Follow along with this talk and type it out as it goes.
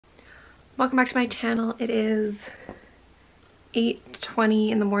Welcome back to my channel. It is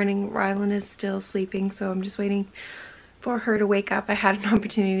 8:20 in the morning. Rylan is still sleeping, so I'm just waiting for her to wake up. I had an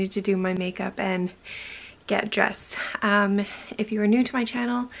opportunity to do my makeup and get dressed. If you are new to my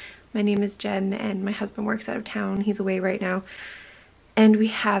channel, my name is Jen and my husband works out of town. He's away right now. And we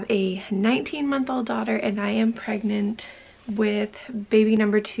have a 19-month-old daughter, and I am pregnant with baby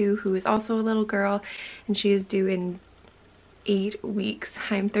number 2, who is also a little girl, and she is due in 8 weeks.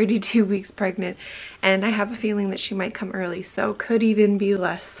 I'm 32 weeks pregnant, and I have a feeling that she might come early, so could even be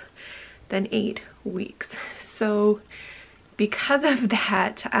less than 8 weeks. So because of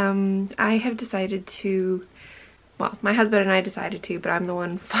that, I have decided to, well, my husband and I decided to, but I'm the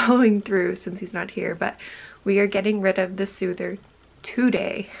one following through since he's not here, but we are getting rid of the soother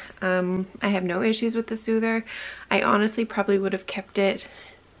today. I have no issues with the soother. I honestly probably would have kept it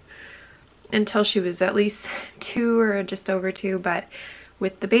until she was at least 2 or just over 2, but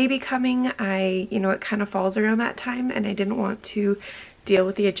with the baby coming, it kind of falls around that time, and I didn't want to deal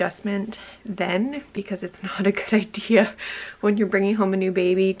with the adjustment then, because it's not a good idea when you're bringing home a new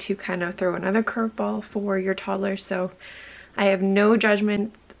baby to kind of throw another curveball for your toddler. So I have no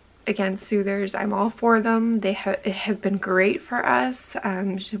judgment against soothers. I'm all for them. It has been great for us.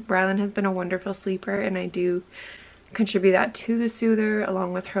 Rylan has been a wonderful sleeper, and I do contribute that to the soother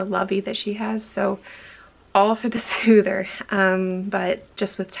along with her lovey that she has, so all for the soother. But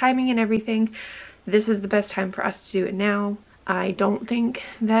just with timing and everything, this is the best time for us to do it now. I don't think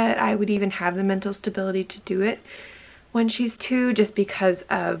that I would even have the mental stability to do it when she's 2, just because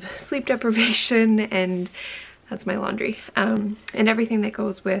of sleep deprivation, and that's my laundry, and everything that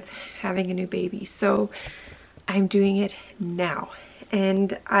goes with having a new baby. So I'm doing it now,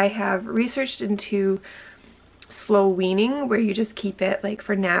 and I have researched into slow weaning, where you just keep it like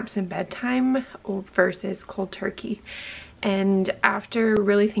for naps and bedtime, versus cold turkey. And after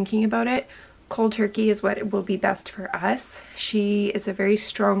really thinking about it, cold turkey is what will be best for us. She is a very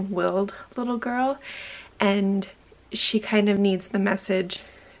strong-willed little girl, and she kind of needs the message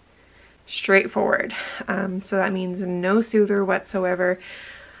straightforward. So that means no soother whatsoever.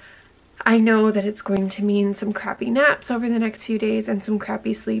 I know that it's going to mean some crappy naps over the next few days and some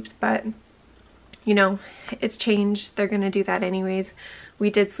crappy sleeps, but you know, it's changed. They're gonna do that anyways. We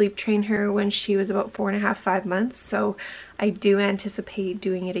did sleep train her when she was about 4.5, 5 months, so I do anticipate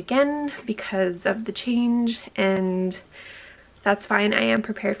doing it again because of the change, and that's fine. I am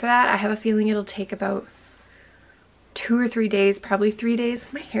prepared for that. I have a feeling it'll take about 2 or 3 days, probably 3 days.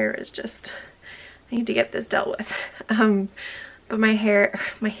 My hair is just, I need to get this dealt with. But my hair,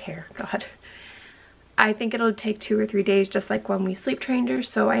 God. I think it'll take 2 or 3 days, just like when we sleep trained her,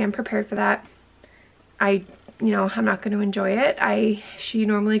 so I am prepared for that. I'm not going to enjoy it. She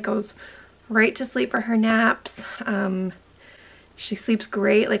normally goes right to sleep for her naps. She sleeps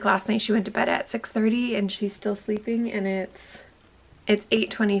great. Like last night she went to bed at 6:30 and she's still sleeping, and it's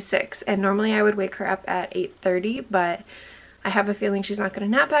 8:26, and normally I would wake her up at 8:30, but I have a feeling she's not going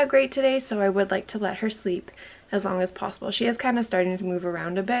to nap that great today, so I would like to let her sleep as long as possible. She is kind of starting to move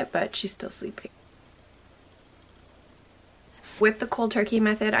around a bit, but she's still sleeping. With the cold turkey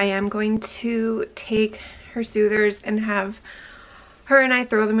method, I am going to take her soothers and have her and I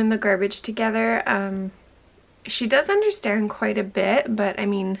throw them in the garbage together. She does understand quite a bit, but I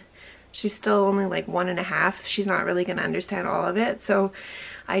mean, she's still only like 1.5. She's not really going to understand all of it. So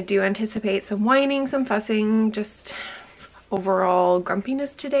I do anticipate some whining, some fussing, just overall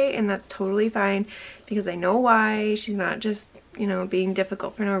grumpiness today, and that's totally fine because I know why. She's not just, being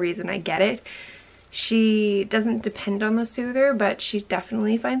difficult for no reason. I get it. She doesn't depend on the soother, but she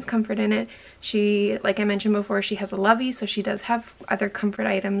definitely finds comfort in it. She, like I mentioned before, she has a lovey, so she does have other comfort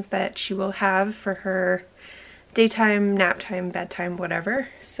items that she will have for her daytime, nap time, bedtime, whatever.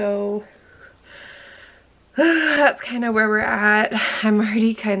 So that's kind of where we're at. I'm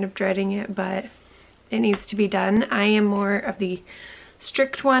already kind of dreading it, but it needs to be done. I am more of the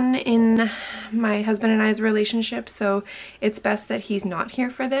strict one in my husband and I's relationship, so it's best that he's not here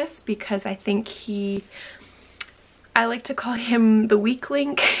for this, because I think I like to call him the weak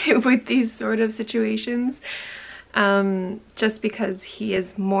link with these sort of situations, just because he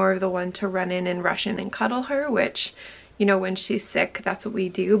is more the one to run in and rush in and cuddle her, which, when she's sick, that's what we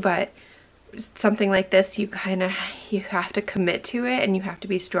do. But something like this, you have to commit to it, and you have to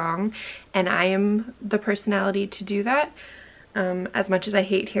be strong, and I am the personality to do that. As much as I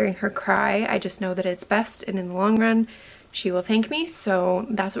hate hearing her cry, I just know that it's best, and in the long run she will thank me, so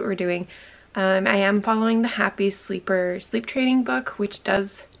that's what we're doing. I am following the Happy Sleeper sleep training book, which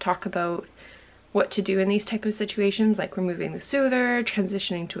does talk about what to do in these type of situations, like removing the soother,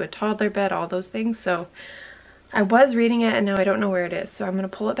 transitioning to a toddler bed, all those things. So I was reading it and now I don't know where it is, so I'm gonna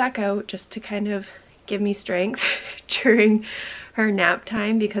pull it back out just to kind of give me strength during her nap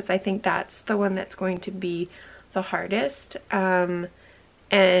time, because I think that's the one that's going to be the hardest. And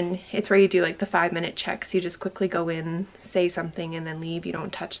it's where you do like the 5-minute checks. You just quickly go in, say something, and then leave. You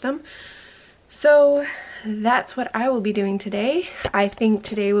don't touch them. So that's what I will be doing today. I think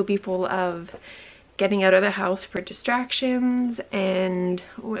today will be full of getting out of the house for distractions, and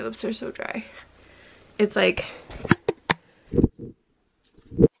oh, my lips are so dry. It's like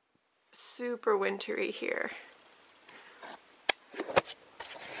super wintry here.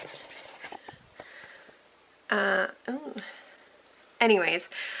 Anyways,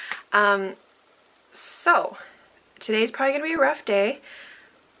 so today's probably gonna be a rough day.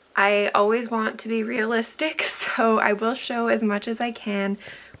 I always want to be realistic, so I will show as much as I can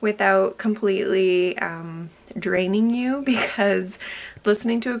without completely draining you, because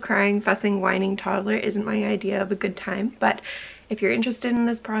listening to a crying, fussing, whining toddler isn't my idea of a good time. But if you're interested in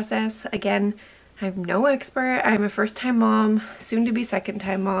this process, again, I'm no expert. I'm a first-time mom, soon to be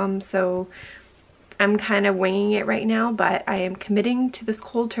second-time mom, so I'm kind of winging it right now, but I am committing to this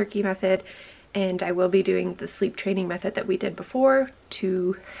cold turkey method, and I will be doing the sleep training method that we did before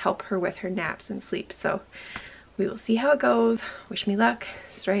to help her with her naps and sleep. So we will see how it goes. Wish me luck,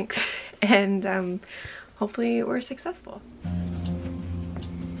 strength, and hopefully we're successful.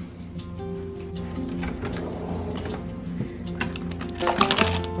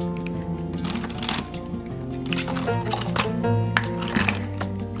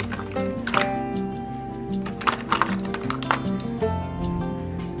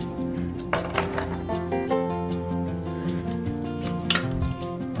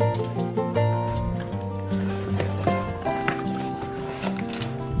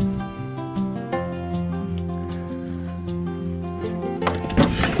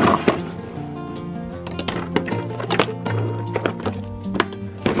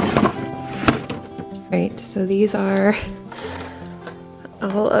 Right, so these are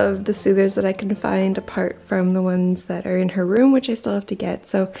all of the soothers that I can find apart from the ones that are in her room, which I still have to get.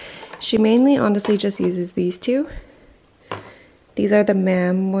 So she mainly honestly just uses these two. These are the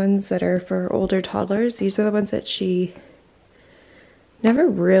MAM ones that are for older toddlers. These are the ones that she never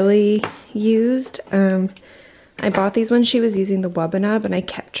really used. I bought these when she was using the Wubbanub, and I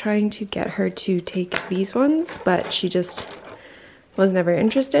kept trying to get her to take these ones, but she just was never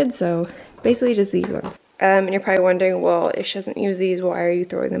interested, so basically just these ones. And you're probably wondering, well, if she doesn't use these, why are you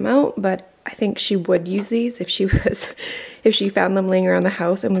throwing them out? But I think she would use these if she found them laying around the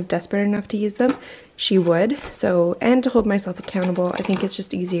house and was desperate enough to use them, she would. So, and to hold myself accountable, I think it's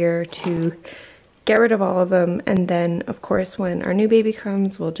just easier to get rid of all of them, and then of course when our new baby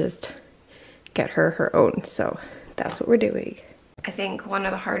comes, we'll just get her her own. So that's what we're doing. I think one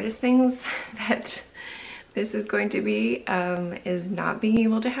of the hardest things that this is going to be is not being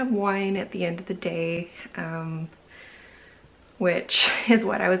able to have wine at the end of the day, which is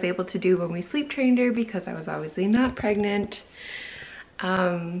what I was able to do when we sleep trained her, because I was obviously not pregnant.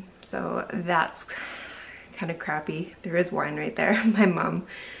 So that's kind of crappy. There is wine right there. My mom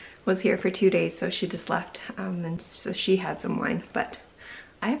was here for 2 days, so she just left, and so she had some wine, but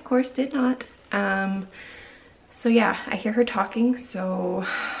I of course did not. So yeah, I hear her talking, so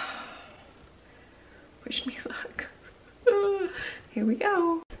wish me luck. Here we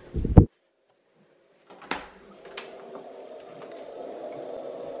go.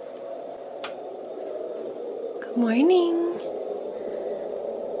 Good morning.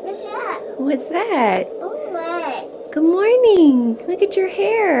 What's that? What's that? Oh, what? Good morning. Look at your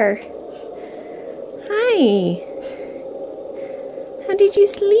hair. Hi. How did you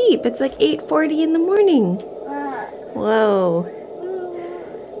sleep? It's like 8:40 in the morning. Whoa.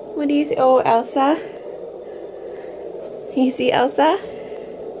 What do you see? Oh, Elsa. You see Elsa?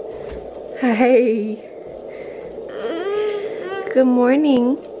 Hi. Good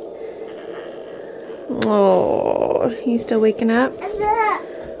morning. Oh, you still waking up?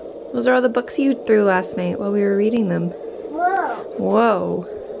 Those are all the books you threw last night while we were reading them. Whoa. Whoa.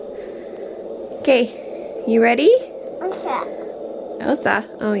 Okay, you ready? What's that? Elsa?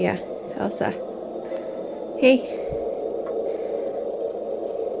 Oh yeah, Elsa. Hey.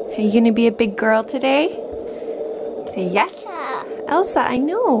 Are you gonna be a big girl today? Say yes. Elsa, I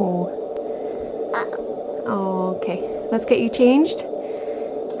know. Oh, okay. Let's get you changed.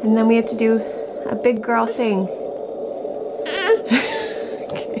 And then we have to do a big girl thing.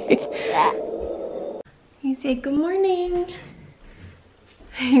 Okay. You say good morning.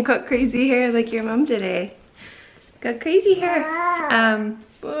 You got crazy hair like your mom today. Got crazy hair.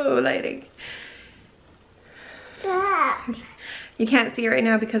 Whoa, lighting. You can't see it right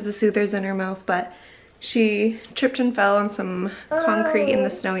now because the soother's in her mouth, but She tripped and fell on some concrete in the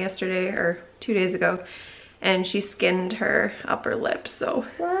snow yesterday or 2 days ago, and she skinned her upper lip, so.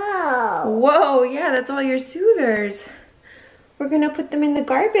 Whoa. Whoa, yeah, that's all your soothers. We're gonna put them in the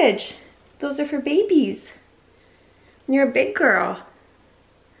garbage. Those are for babies. You're a big girl.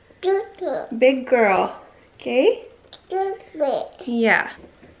 Big girl, okay? Yeah.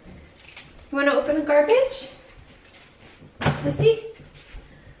 You wanna open the garbage? Missy?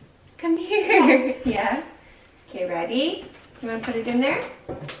 Come here. Yeah. Okay, ready? You wanna put it in there?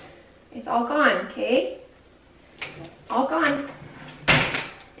 It's all gone, okay? All gone.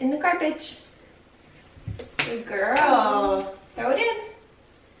 In the garbage. Good girl. Throw it in.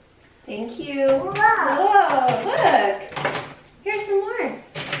 Thank you. Whoa. Whoa, look. Here's some more.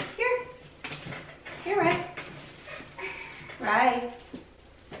 Here. Here, Rye. Rye.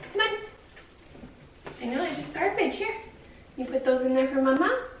 Come on. I know, it's just garbage. Here. You put those in there for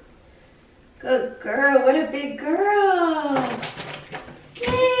Mama? Good girl. What a big girl.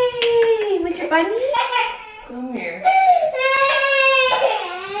 Yay. Want your bunny? Come here.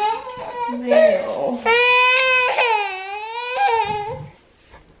 No.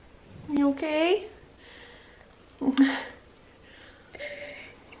 You okay?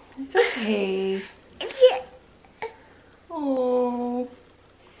 It's okay. Oh.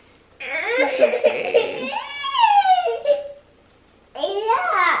 It's okay.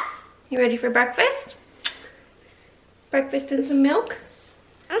 You ready for breakfast? Breakfast and some milk?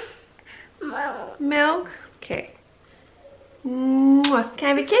 Milk? Okay. Mwah. Can I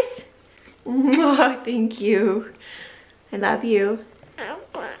have a kiss? Mwah. Thank you. I love you.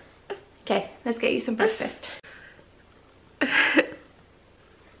 Okay, let's get you some breakfast.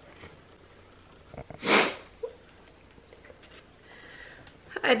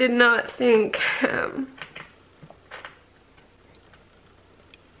 I did not think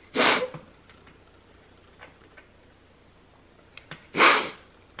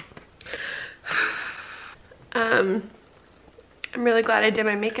I'm really glad I did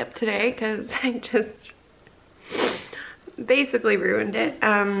my makeup today because I just basically ruined it.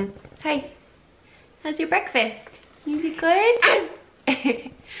 Hi, how's your breakfast? Is it good?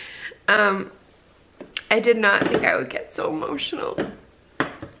 I did not think I would get so emotional.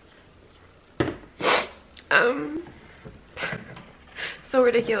 So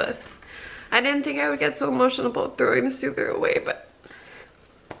ridiculous. I didn't think I would get so emotional about throwing the soother away, but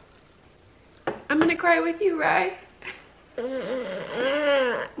I'm gonna cry with you, Rye.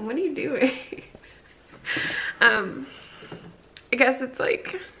 What are you doing? I guess it's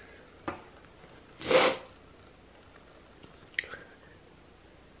like,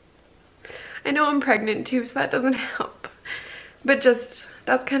 I know I'm pregnant too, so that doesn't help. But just,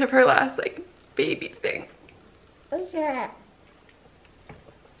 that's kind of her last like baby thing. What's that?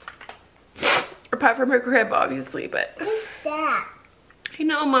 Apart from her crib, obviously, but. What's that? I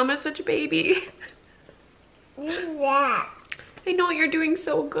know, Mama's such a baby. What's that? I know, you're doing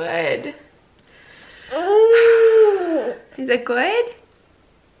so good. Is it good?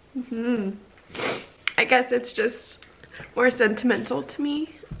 I guess it's just more sentimental to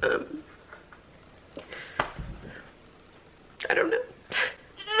me. I don't know.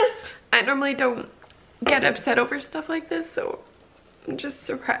 I normally don't get upset over stuff like this, so I'm just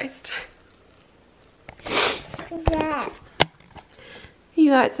surprised. What's that?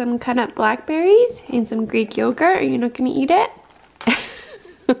 You got some cut up blackberries and some Greek yogurt. Are you not gonna eat it?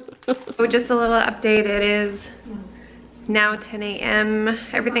 So just a little update. It is now 10 a.m.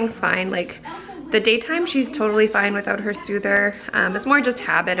 Everything's fine. Like the daytime, she's totally fine without her soother. It's more just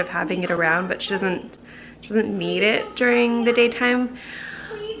habit of having it around, but she doesn't need it during the daytime.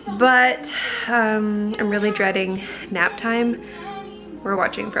 But I'm really dreading nap time. We're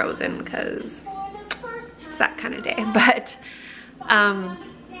watching Frozen because it's that kind of day. But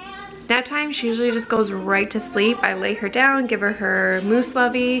nap time, she usually just goes right to sleep. I lay her down, give her her mousse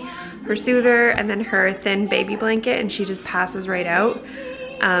lovey, her soother, and then her thin baby blanket, and she just passes right out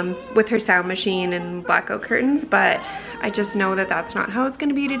with her sound machine and blackout curtains. But I just know that that's not how it's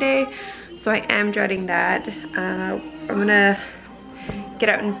gonna be today, so I am dreading that. I'm gonna get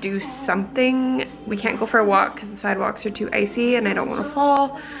out and do something. We can't go for a walk because the sidewalks are too icy and I don't want to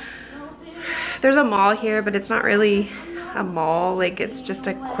fall. There's a mall here, but it's not really a mall. Like, it's just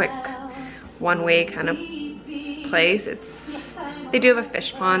a quick one-way kind of place. They do have a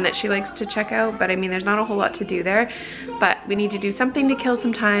fish pond that she likes to check out, but I mean, there's not a whole lot to do there. But we need to do something to kill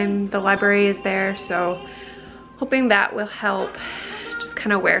some time. The library is there, so hoping that will help just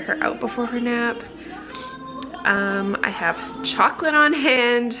kind of wear her out before her nap. I have chocolate on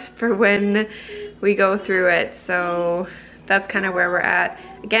hand for when we go through it, so that's kind of where we're at.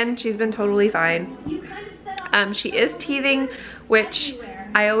 Again, she's been totally fine. She is teething, which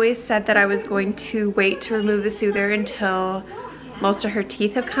I always said that I was going to wait to remove the soother until most of her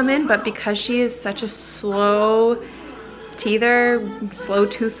teeth have come in, but because she is such a slow teether, slow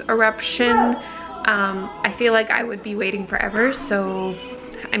tooth eruption, I feel like I would be waiting forever. So,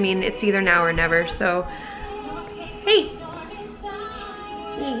 I mean, it's either now or never. So, hey,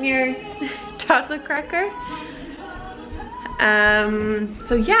 eat your toddler cracker.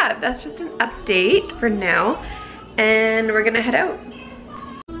 So yeah, that's just an update for now, and we're gonna head out.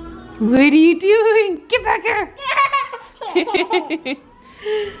 What are you doing? Get back here!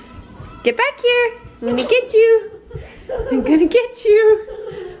 Get back here! I'm gonna get you! I'm gonna get you!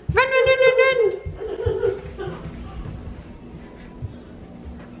 Run, run, run, run, run!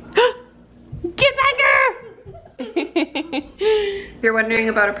 Get back here! If you're wondering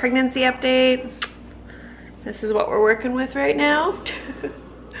about a pregnancy update, this is what we're working with right now.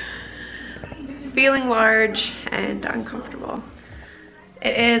 Feeling large and uncomfortable.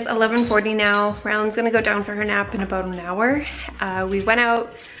 It is 11:40 now. Rylan's gonna go down for her nap in about an hour. We went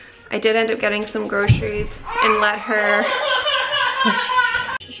out. I did end up getting some groceries and let her...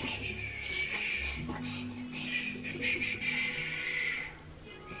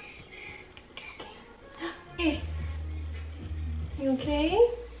 Hey, you okay?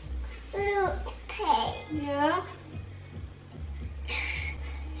 Okay. Yeah?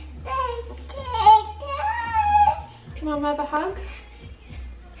 Can Mom have a hug?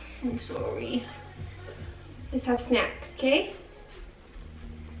 I'm sorry. Let's have snacks, okay?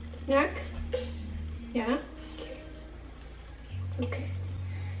 Snack? Yeah? Okay.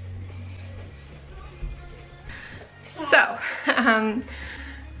 So,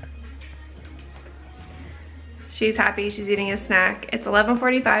 she's happy, she's eating a snack. It's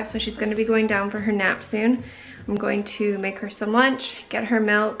 11:45, so she's gonna be going down for her nap soon. I'm going to make her some lunch, get her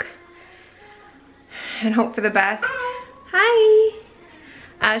milk, and hope for the best. Hi!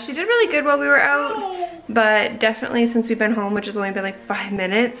 She did really good while we were out, but definitely since we've been home, which has only been like 5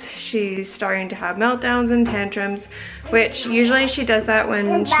 minutes, she's starting to have meltdowns and tantrums, which usually she does that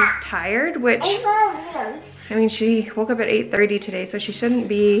when she's tired, which, I mean, she woke up at 8:30 today, so she shouldn't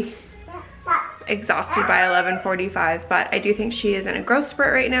be exhausted by 11:45, but I do think she is in a growth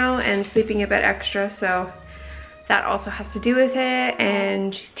spurt right now and sleeping a bit extra, so that also has to do with it,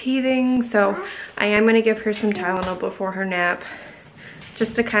 and she's teething, so I am going to give her some Tylenol before her nap,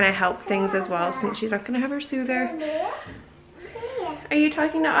 just to kind of help things as well, since she's not going to have her soother. Are you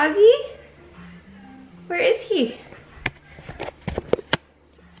talking to Ozzy? Where is he?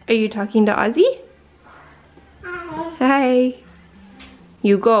 Are you talking to Ozzy? Hi.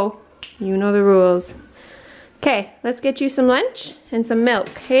 You go. You know the rules. Okay, let's get you some lunch and some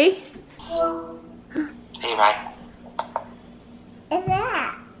milk, hey? Hey, Ryan. Is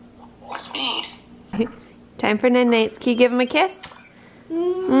that? It's me. Time for night nights. Can you give him a kiss?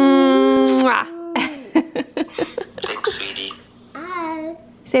 Mwah. Thanks, sweetie.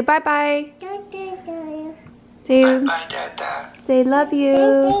 Say bye-bye. Say, Bye-bye, Dada. say love you.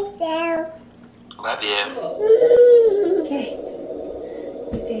 Love you. Okay.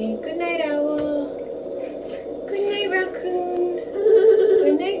 Say good night, owl. Good night, raccoon.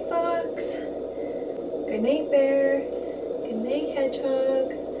 Good night, fox. Good night, bear. Good night, hedgehog.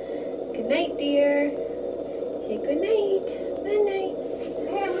 Good night, deer. Say good night. Good nights.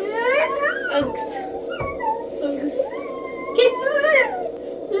 Uggs. Uggs. Kiss.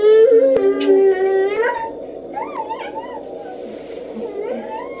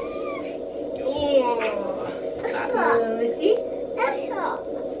 Lucy.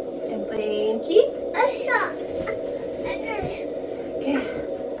 And Blanky. Okay.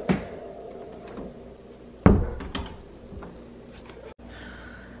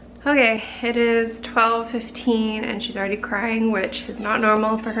 Okay, it is 12:15 and she's already crying, which is not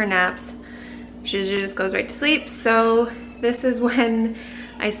normal for her naps. She usually just goes right to sleep. So this is when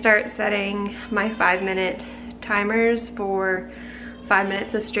I start setting my 5-minute timers for 5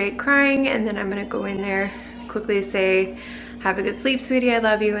 minutes of straight crying, and then I'm gonna go in there, quickly say, have a good sleep, sweetie, I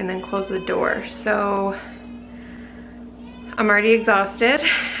love you, and then close the door. So I'm already exhausted,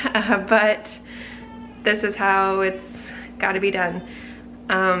 but this is how it's gotta be done.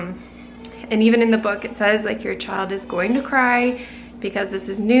 And even in the book it says like your child is going to cry because this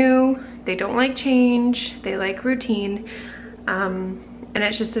is new, they don't like change, they like routine, and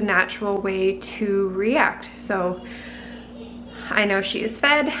it's just a natural way to react. So I know she is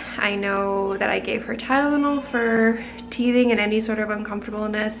fed, I know that I gave her Tylenol for teething and any sort of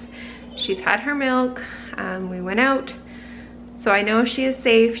uncomfortableness, she's had her milk, we went out, so I know she is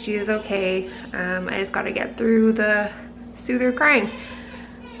safe, she is okay. I just got to get through the soother crying.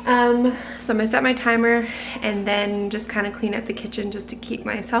 So I'm gonna set my timer and then just kind of clean up the kitchen just to keep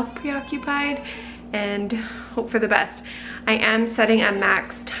myself preoccupied and hope for the best. I am setting a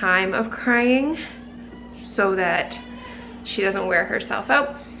max time of crying so that she doesn't wear herself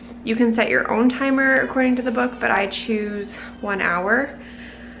out. You can set your own timer according to the book, but I choose 1 hour.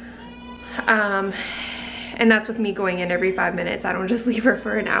 And that's with me going in every 5 minutes. I don't just leave her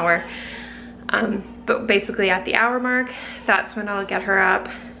for an hour. But basically at the hour mark, that's when I'll get her up,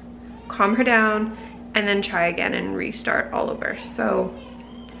 calm her down, and then try again and restart all over. So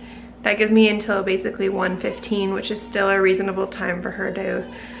that gives me until basically 1:15, which is still a reasonable time for her to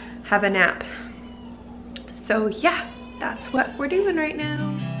have a nap. So yeah, that's what we're doing right now.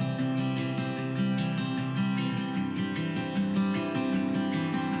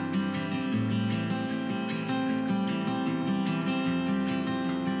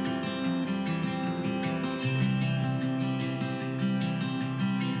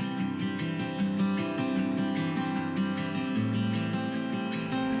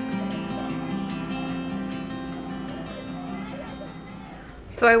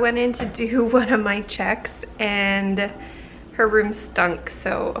 So I went in to do one of my checks and her room stunk.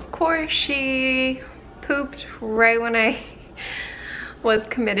 So of course she pooped right when I was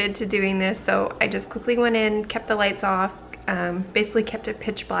committed to doing this. So I just quickly went in, kept the lights off, basically kept it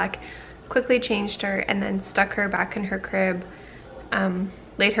pitch black, quickly changed her and then stuck her back in her crib,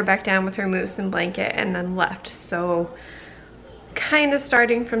 laid her back down with her mousse and blanket and then left. So kind of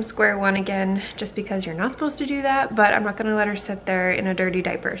starting from square one again, just because you're not supposed to do that, but I'm not gonna let her sit there in a dirty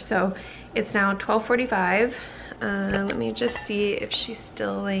diaper. So it's now 12:45. Let me just see if she's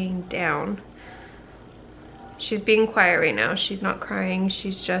still laying down. She's being quiet right now. She's not crying,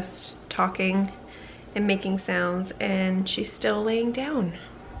 she's just talking and making sounds, and she's still laying down.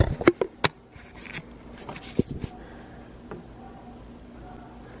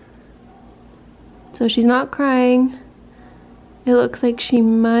 So she's not crying. It looks like she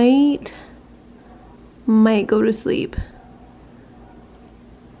might go to sleep.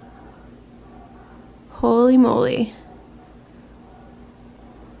 Holy moly.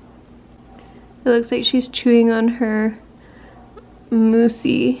 It looks like she's chewing on her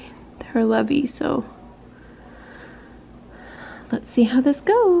moussey, her lovey, so let's see how this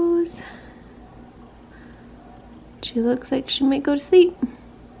goes. She looks like she might go to sleep.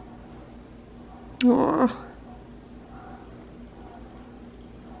 Aww.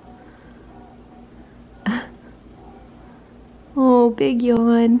 Oh, big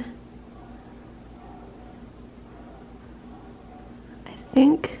yawn. I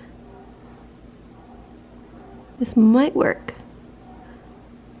think this might work.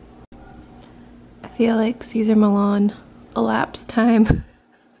 I feel like Caesar Milan elapsed time.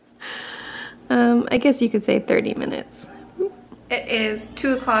 I guess you could say 30 minutes. It is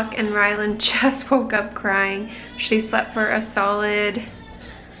 2 o'clock and Rylan just woke up crying. She slept for a solid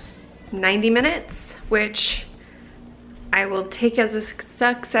 90 minutes, which I will take as a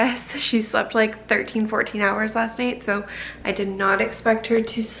success. She slept like 13-14 hours last night, so I did not expect her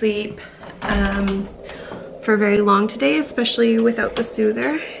to sleep for very long today, especially without the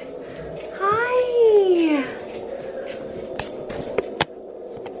soother. Hi!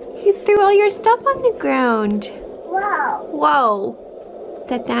 You threw all your stuff on the ground. Whoa. Whoa.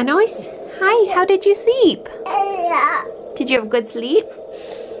 That Thanos? Hi, how did you sleep? Yeah. Did you have good sleep?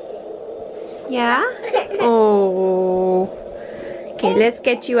 Yeah? Oh. Okay, let's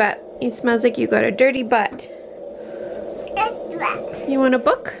get you up. It smells like you got a dirty butt. You want a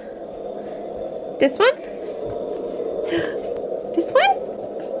book? This one? This one?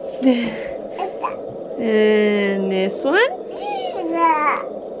 And this one?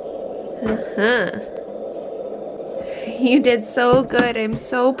 Uh-huh. You did so good. I'm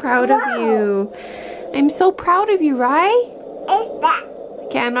so proud of you. I'm so proud of you, right?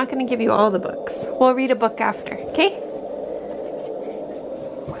 Okay, I'm not gonna give you all the books. We'll read a book after, okay?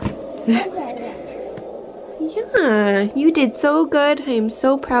 Yeah, you did so good. I'm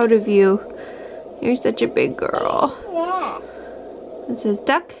so proud of you. You're such a big girl. It says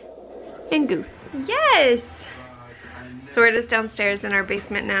duck and goose. Yes! So we're just downstairs in our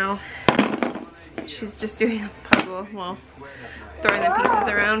basement now. She's just doing a puzzle, well, throwing the pieces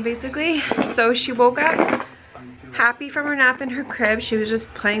around basically. So she woke up happy from her nap in her crib. She was just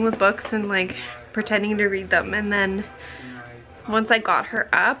playing with books and like pretending to read them, and then once I got her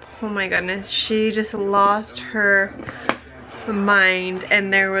up, oh my goodness, she just lost her mind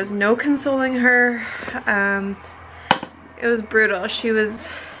and there was no consoling her. It was brutal.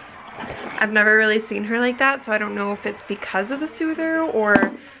 I've never really seen her like that, so I don't know if it's because of the soother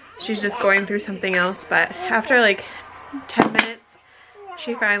or she's just going through something else, but after like 10 minutes.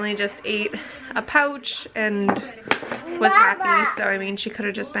 She finally just ate a pouch and was happy. So I mean, she could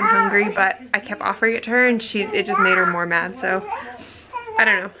have just been hungry, but I kept offering it to her and it just made her more mad. So I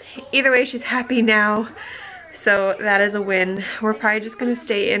don't know. Either way, she's happy now. So that is a win. We're probably just gonna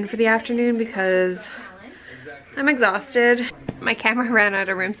stay in for the afternoon because I'm exhausted. My camera ran out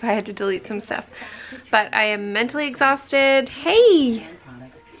of room, so I had to delete some stuff. But I am mentally exhausted. Hey!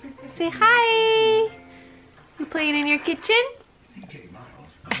 Say hi! You playing in your kitchen?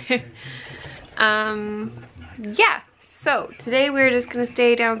 Yeah. So today we're just gonna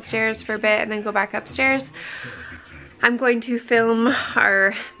stay downstairs for a bit and then go back upstairs. I'm going to film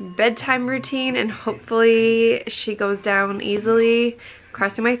our bedtime routine and hopefully she goes down easily.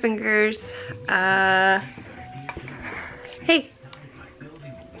 Crossing my fingers. Hey,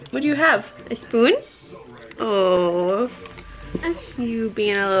 what do you have? A spoon? Oh, you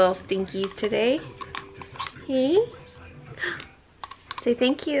being a little stinkies today. Hey, say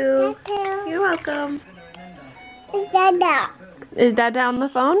thank you. Thank you. You're welcome. Is Dada? Is Dada on the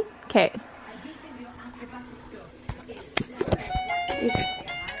phone? Okay.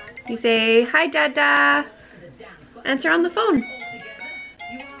 You say, hi Dada. Answer on the phone.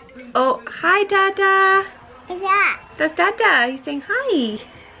 Oh, hi Dada. Is that? That's Dada. He's saying hi.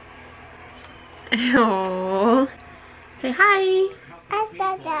 Oh, say hi. Is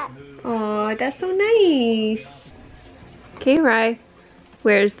Dada? Oh, that's so nice. Okay, Rye.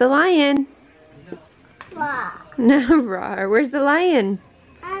 Where's the lion? Wow. No, Rar. Where's the lion?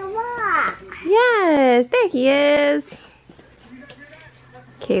 Wow. Yes, there he is.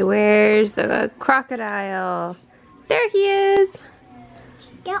 Okay, where's the crocodile? There he is.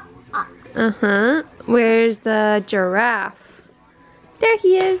 Yeah. Uh-huh. Where's the giraffe? There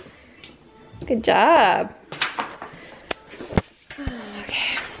he is. Good job.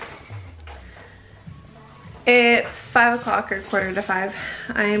 Okay. It's 5 o'clock or 4:45.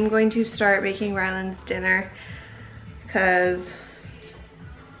 I am going to start making Rylan's dinner because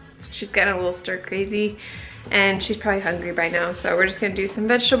she's getting a little stir crazy and she's probably hungry by now. So we're just gonna do some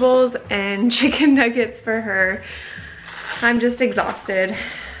vegetables and chicken nuggets for her. I'm just exhausted.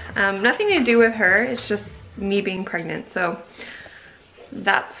 Nothing to do with her, it's just me being pregnant. So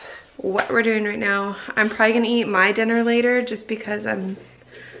that's what we're doing right now. I'm probably gonna eat my dinner later just because I'm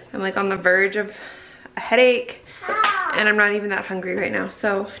like on the verge of a headache and I'm not even that hungry right now.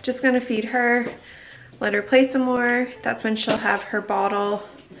 So just gonna feed her, let her play some more. That's when she'll have her bottle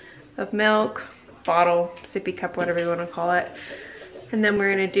of milk, bottle, sippy cup, whatever you wanna call it. And then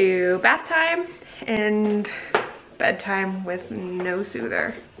we're gonna do bath time and bedtime with no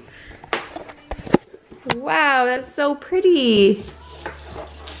soother. Wow, that's so pretty.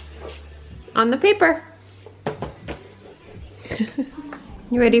 On the paper.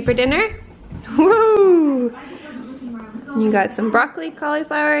 You ready for dinner? Woo! You got some broccoli,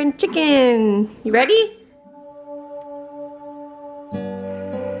 cauliflower, and chicken. You ready?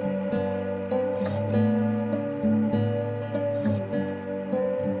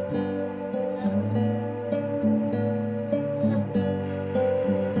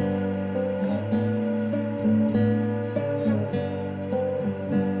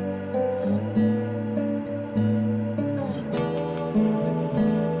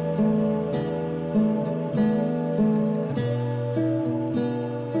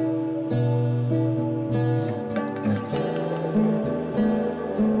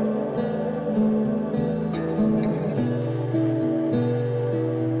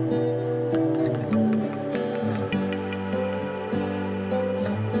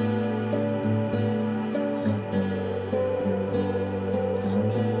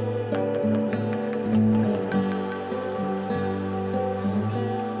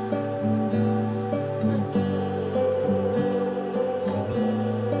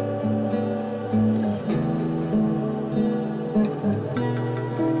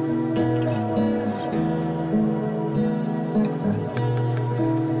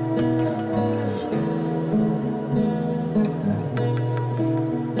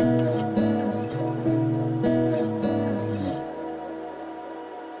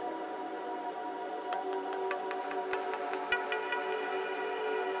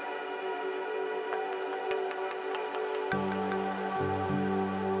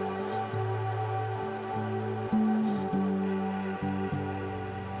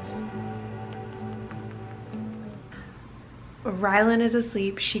 Rylan is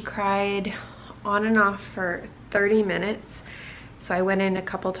asleep. She cried on and off for 30 minutes. So I went in a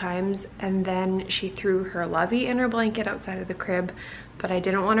couple times and then she threw her lovey and her blanket outside of the crib, but I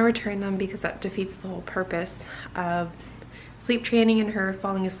didn't want to return them because that defeats the whole purpose of sleep training and her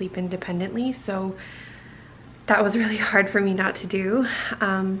falling asleep independently. So that was really hard for me not to do.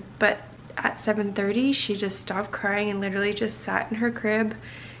 But at 7:30 she just stopped crying and literally just sat in her crib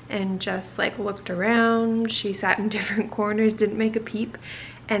and just like looked around. She sat in different corners, didn't make a peep,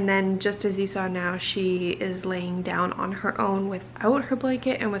 and then just as you saw now, she is laying down on her own without her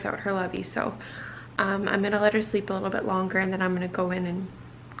blanket and without her lovey. So I'm gonna let her sleep a little bit longer, and then I'm gonna go in and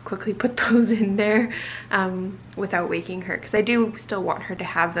quickly put those in there without waking her, because I do still want her to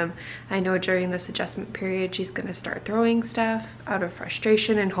have them. I know during this adjustment period she's gonna start throwing stuff out of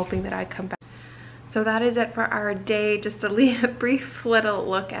frustration and hoping that I come back. So that is it for our day, just a brief little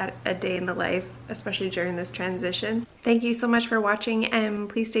look at a day in the life, especially during this transition. Thank you so much for watching, and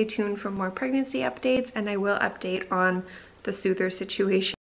please stay tuned for more pregnancy updates, and I will update on the soother situation.